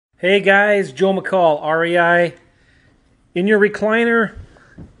Hey guys, Joe McCall, REI, in your recliner,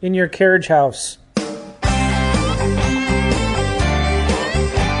 in your carriage house.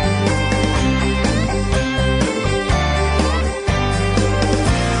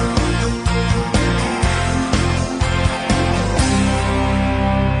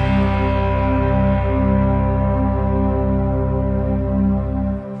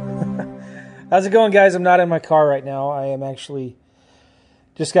 How's it going, guys? I'm not in my car right now. I am actually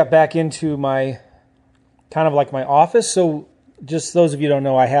just got back into my kind of like my office. So just those of you who don't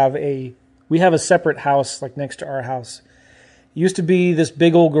know, we have a separate house like next to our house. It used to be this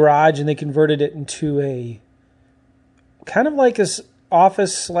big old garage, and they converted it into a kind of like this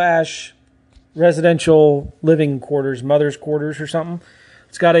office slash residential living quarters, mother's quarters or something.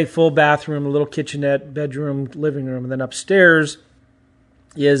 It's got a full bathroom, a little kitchenette, bedroom, living room, and then upstairs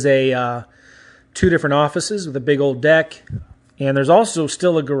is a two different offices with a big old deck, and there's also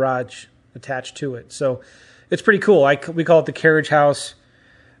still a garage attached to it. So it's pretty cool. We call it the carriage house,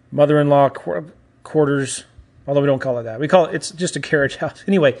 mother-in-law quarters, although we don't call it that. It's just a carriage house.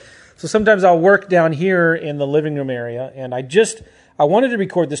 Anyway, so sometimes I'll work down here in the living room area, and I wanted to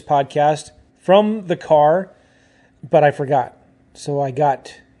record this podcast from the car, but I forgot. So I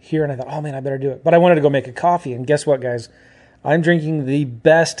got here and I thought, oh man, I better do it. But I wanted to go make a coffee, and guess what, guys? I'm drinking the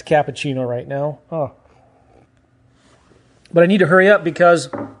best cappuccino right now. Oh. But I need to hurry up because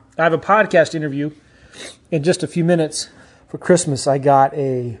I have a podcast interview in just a few minutes. For Christmas, I got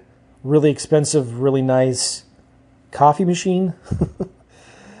a really expensive, really nice coffee machine.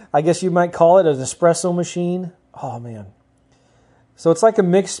 I guess you might call it an espresso machine. Oh, man. So it's like a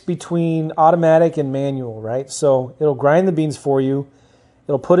mix between automatic and manual, right? So it'll grind the beans for you.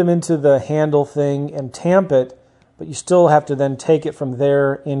 It'll put them into the handle thing and tamp it. But you still have to then take it from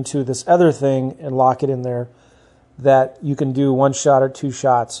there into this other thing and lock it in there that you can do one shot or two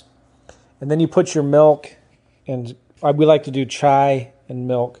shots. And then you put your milk, and we like to do chai and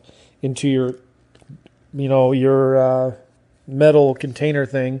milk, into your metal container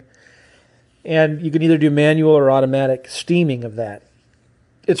thing. And you can either do manual or automatic steaming of that.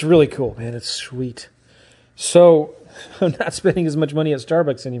 It's really cool, man. It's sweet. So I'm not spending as much money at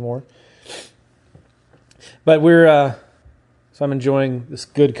Starbucks anymore. But so I'm enjoying this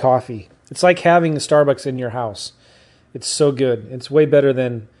good coffee. It's like having a Starbucks in your house. It's so good. It's way better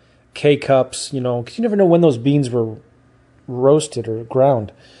than K-Cups, because you never know when those beans were roasted or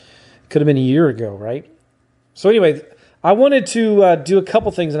ground. Could have been a year ago, right? So anyway, I wanted to do a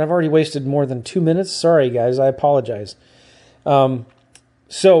couple things, and I've already wasted more than 2 minutes. Sorry, guys. I apologize. So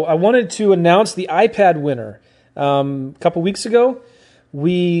I wanted to announce the iPad winner. A couple weeks ago,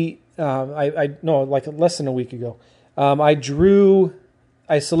 like less than a week ago,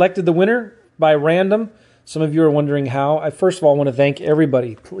 I selected the winner by random. Some of you are wondering how. I first of all want to thank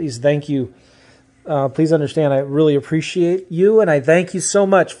everybody. Please, thank you. Please understand, I really appreciate you, and I thank you so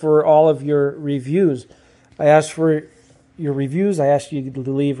much for all of your reviews. I asked for your reviews. I asked you to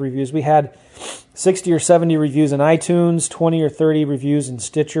leave reviews. We had 60 or 70 reviews in iTunes, 20 or 30 reviews in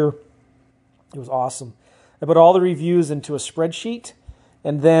Stitcher. It was awesome. I put all the reviews into a spreadsheet.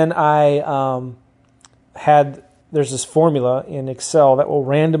 And then there's this formula in Excel that will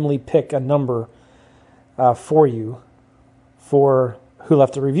randomly pick a number for you for who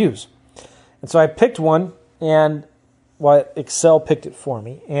left the reviews. And so I picked one, and Excel picked it for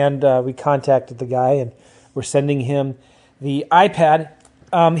me. And we contacted the guy, and we're sending him the iPad.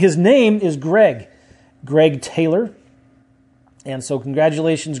 His name is Greg Taylor. And so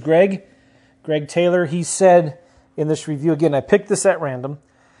congratulations, Greg Taylor. He said in this review, again, I picked this at random.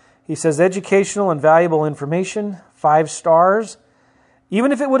 He says, educational and valuable information, 5 stars.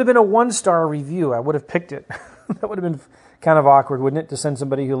 Even if it would have been a 1-star review, I would have picked it. That would have been kind of awkward, wouldn't it, to send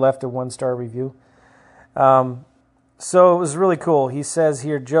somebody who left a 1-star review? So it was really cool. He says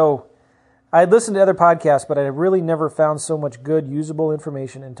here, Joe, I had listened to other podcasts, but I really never found so much good, usable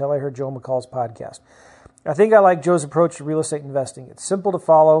information until I heard Joe McCall's podcast. I think I like Joe's approach to real estate investing. It's simple to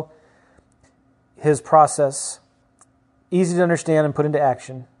follow his process, easy to understand and put into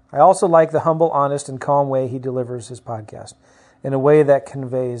action. I also like the humble, honest, and calm way he delivers his podcast in a way that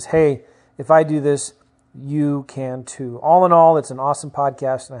conveys, hey, if I do this, you can too. All in all, it's an awesome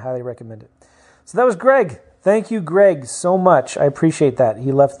podcast, and I highly recommend it. So that was Greg. Thank you, Greg, so much. I appreciate that.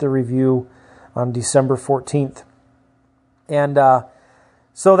 He left the review on December 14th. And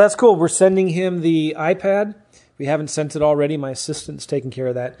so that's cool. We're sending him the iPad. We haven't sent it already. My assistant's taking care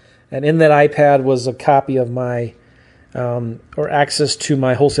of that. And in that iPad was a copy of my or access to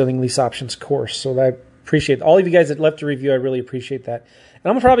my wholesaling lease options course. So I appreciate all of you guys that left a review. I really appreciate that.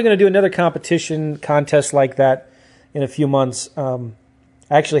 And I'm probably going to do another contest like that in a few months.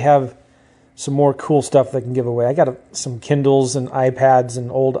 I actually have some more cool stuff that I can give away. I got some Kindles and iPads and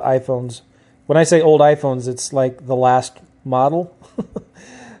old iPhones. When I say old iPhones, it's like the last model.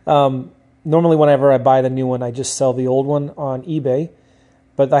 Normally, whenever I buy the new one, I just sell the old one on eBay.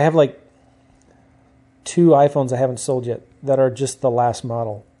 But I have like 2 iPhones I haven't sold yet that are just the last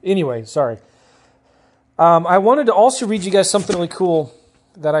model. Anyway, sorry. I wanted to also read you guys something really cool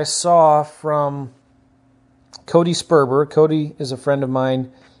that I saw from Cody Sperber. Cody is a friend of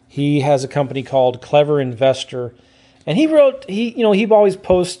mine. He has a company called Clever Investor. And he always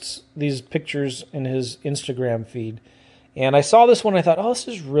posts these pictures in his Instagram feed. And I saw this one and I thought, oh, this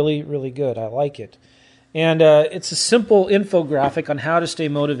is really, really good. I like it. And it's a simple infographic on how to stay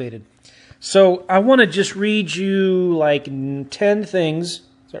motivated. So I want to just read you like 10 things.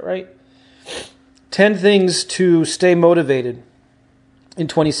 Is that right? 10 things to stay motivated in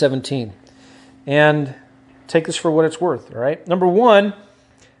 2017. And take this for what it's worth, all right? Number 1,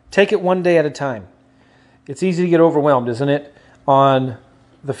 take it one day at a time. It's easy to get overwhelmed, isn't it, on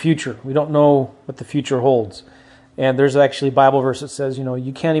the future. We don't know what the future holds. And there's actually a Bible verse that says,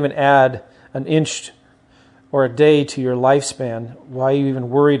 you can't even add an inch or a day to your lifespan. Why are you even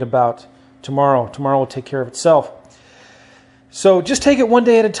worried about tomorrow? Tomorrow will take care of itself. So just take it one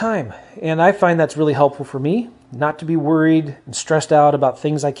day at a time. And I find that's really helpful for me, not to be worried and stressed out about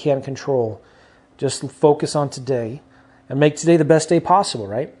things I can't control. Just focus on today and make today the best day possible,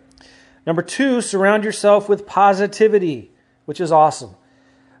 right? Number 2, surround yourself with positivity, which is awesome.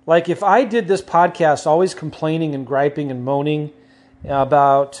 Like if I did this podcast always complaining and griping and moaning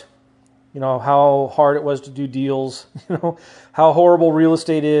about, how hard it was to do deals, how horrible real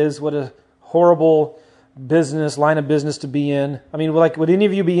estate is, what a horrible line of business to be in. I mean, would any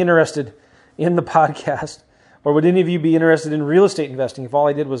of you be interested in the podcast? Or would any of you be interested in real estate investing if all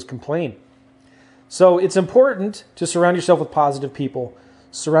I did was complain? So it's important to surround yourself with positive people.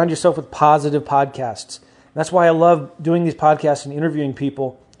 Surround yourself with positive podcasts. That's why I love doing these podcasts and interviewing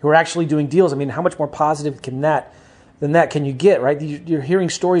people who are actually doing deals. I mean, how much more positive than that can you get, right? You're hearing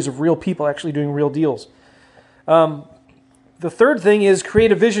stories of real people actually doing real deals. The third thing is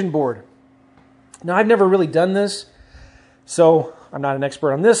create a vision board. Now, I've never really done this, so I'm not an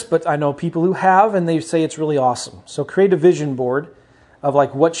expert on this, but I know people who have, and they say it's really awesome. So create a vision board of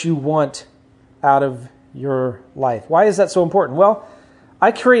like what you want out of your life. Why is that so important? Well,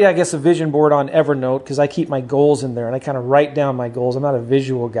 I create, a vision board on Evernote because I keep my goals in there and I kind of write down my goals. I'm not a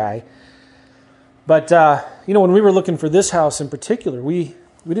visual guy. But, when we were looking for this house in particular, we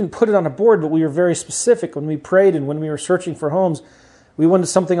didn't put it on a board, but we were very specific when we prayed and when we were searching for homes. We wanted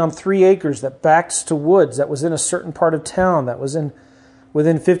something on 3 acres that backs to woods, that was in a certain part of town, that was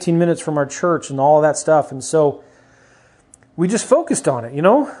within 15 minutes from our church and all of that stuff. And so we just focused on it,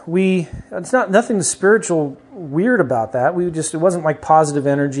 It's not nothing spiritual weird about that. It wasn't like positive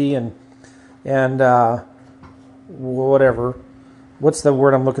energy and whatever. What's the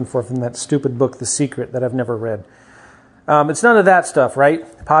word I'm looking for from that stupid book, The Secret, that I've never read? It's none of that stuff,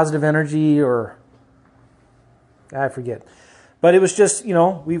 right? Positive energy or I forget. But it was just,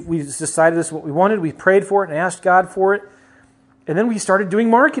 we decided this is what we wanted. We prayed for it and asked God for it. And then we started doing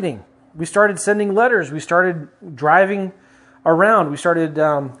marketing. We started sending letters. We started driving around. We started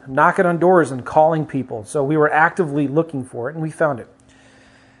knocking on doors and calling people. So we were actively looking for it, and we found it.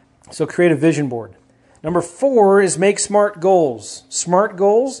 So create a vision board. Number 4 is make SMART goals. SMART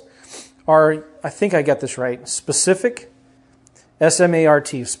goals are, I think I got this right, specific,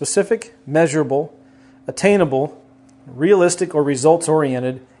 S-M-A-R-T, specific, measurable, attainable, realistic or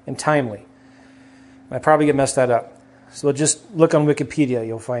results-oriented, and timely. I probably get messed that up. So just look on Wikipedia,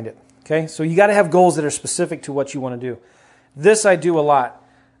 you'll find it. Okay, so you got to have goals that are specific to what you want to do. This I do a lot.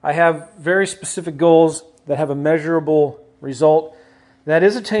 I have very specific goals that have a measurable result. That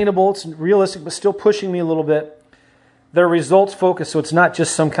is attainable, it's realistic, but still pushing me a little bit. They're results focused, so it's not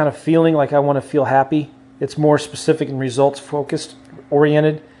just some kind of feeling like I want to feel happy. It's more specific and results focused,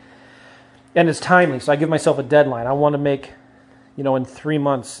 oriented. And it's timely, so I give myself a deadline. I want to make, in 3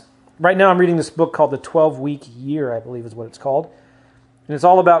 months. Right now I'm reading this book called The 12-Week Year, I believe is what it's called. And it's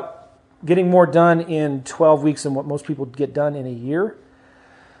all about getting more done in 12 weeks than what most people get done in a year.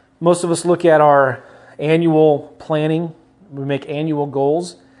 Most of us look at our annual planning. We make annual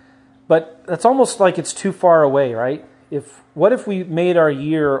goals. But that's almost like it's too far away, right? What if we made our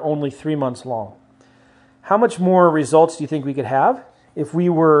year only 3 months long? How much more results do you think we could have if we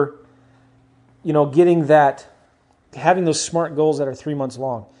were having those SMART goals that are 3 months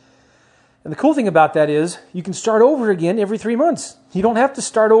long? And the cool thing about that is you can start over again every 3 months. You don't have to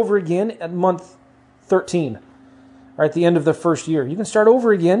start over again at month 13 or at the end of the first year. You can start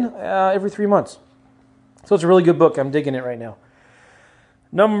over again every 3 months. So it's a really good book. I'm digging it right now.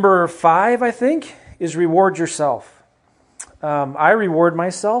 Number 5, I think, is reward yourself. I reward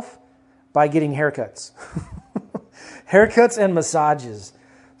myself by getting haircuts. Haircuts and massages.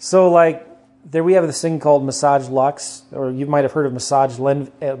 So like there we have this thing called Massage Luxe, or you might have heard of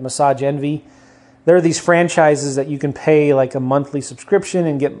Massage Envy. There are these franchises that you can pay like a monthly subscription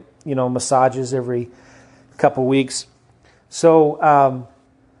and get, massages every couple weeks. So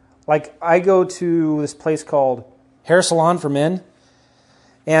like I go to this place called Hair Salon for Men,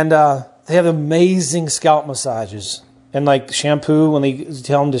 and they have amazing scalp massages. And like shampoo, when they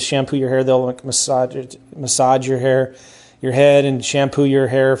tell them to shampoo your hair, they'll like massage your hair, your head, and shampoo your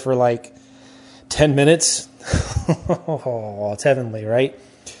hair for like 10 minutes. Oh, it's heavenly, right?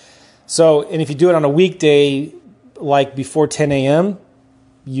 So, and if you do it on a weekday, like before 10 a.m.,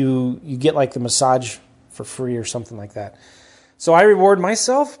 you get like the massage for free or something like that. So I reward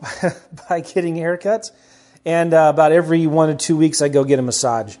myself by getting haircuts, and about every 1 to 2 weeks I go get a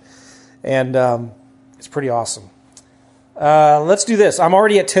massage, and it's pretty awesome. Let's do this. I'm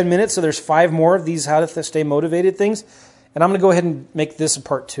already at 10 minutes, so there's 5 more of these how to stay motivated things, and I'm going to go ahead and make this a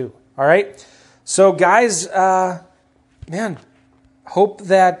part 2. All right? So guys, hope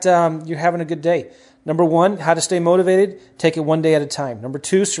that you're having a good day. Number 1, how to stay motivated. Take it one day at a time. Number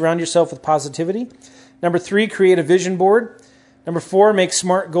 2, surround yourself with positivity. Number 3, create a vision board. Number 4, make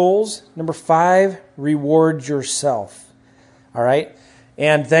smart goals. Number 5, reward yourself. All right?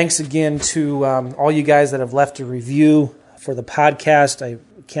 And thanks again to all you guys that have left a review for the podcast. I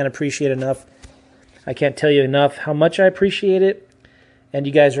can't appreciate enough. I can't tell you enough how much I appreciate it. And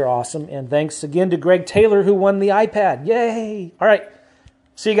you guys are awesome. And thanks again to Greg Taylor, who won the iPad. Yay! All right.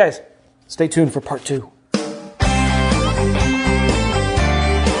 See you guys. Stay tuned for part 2.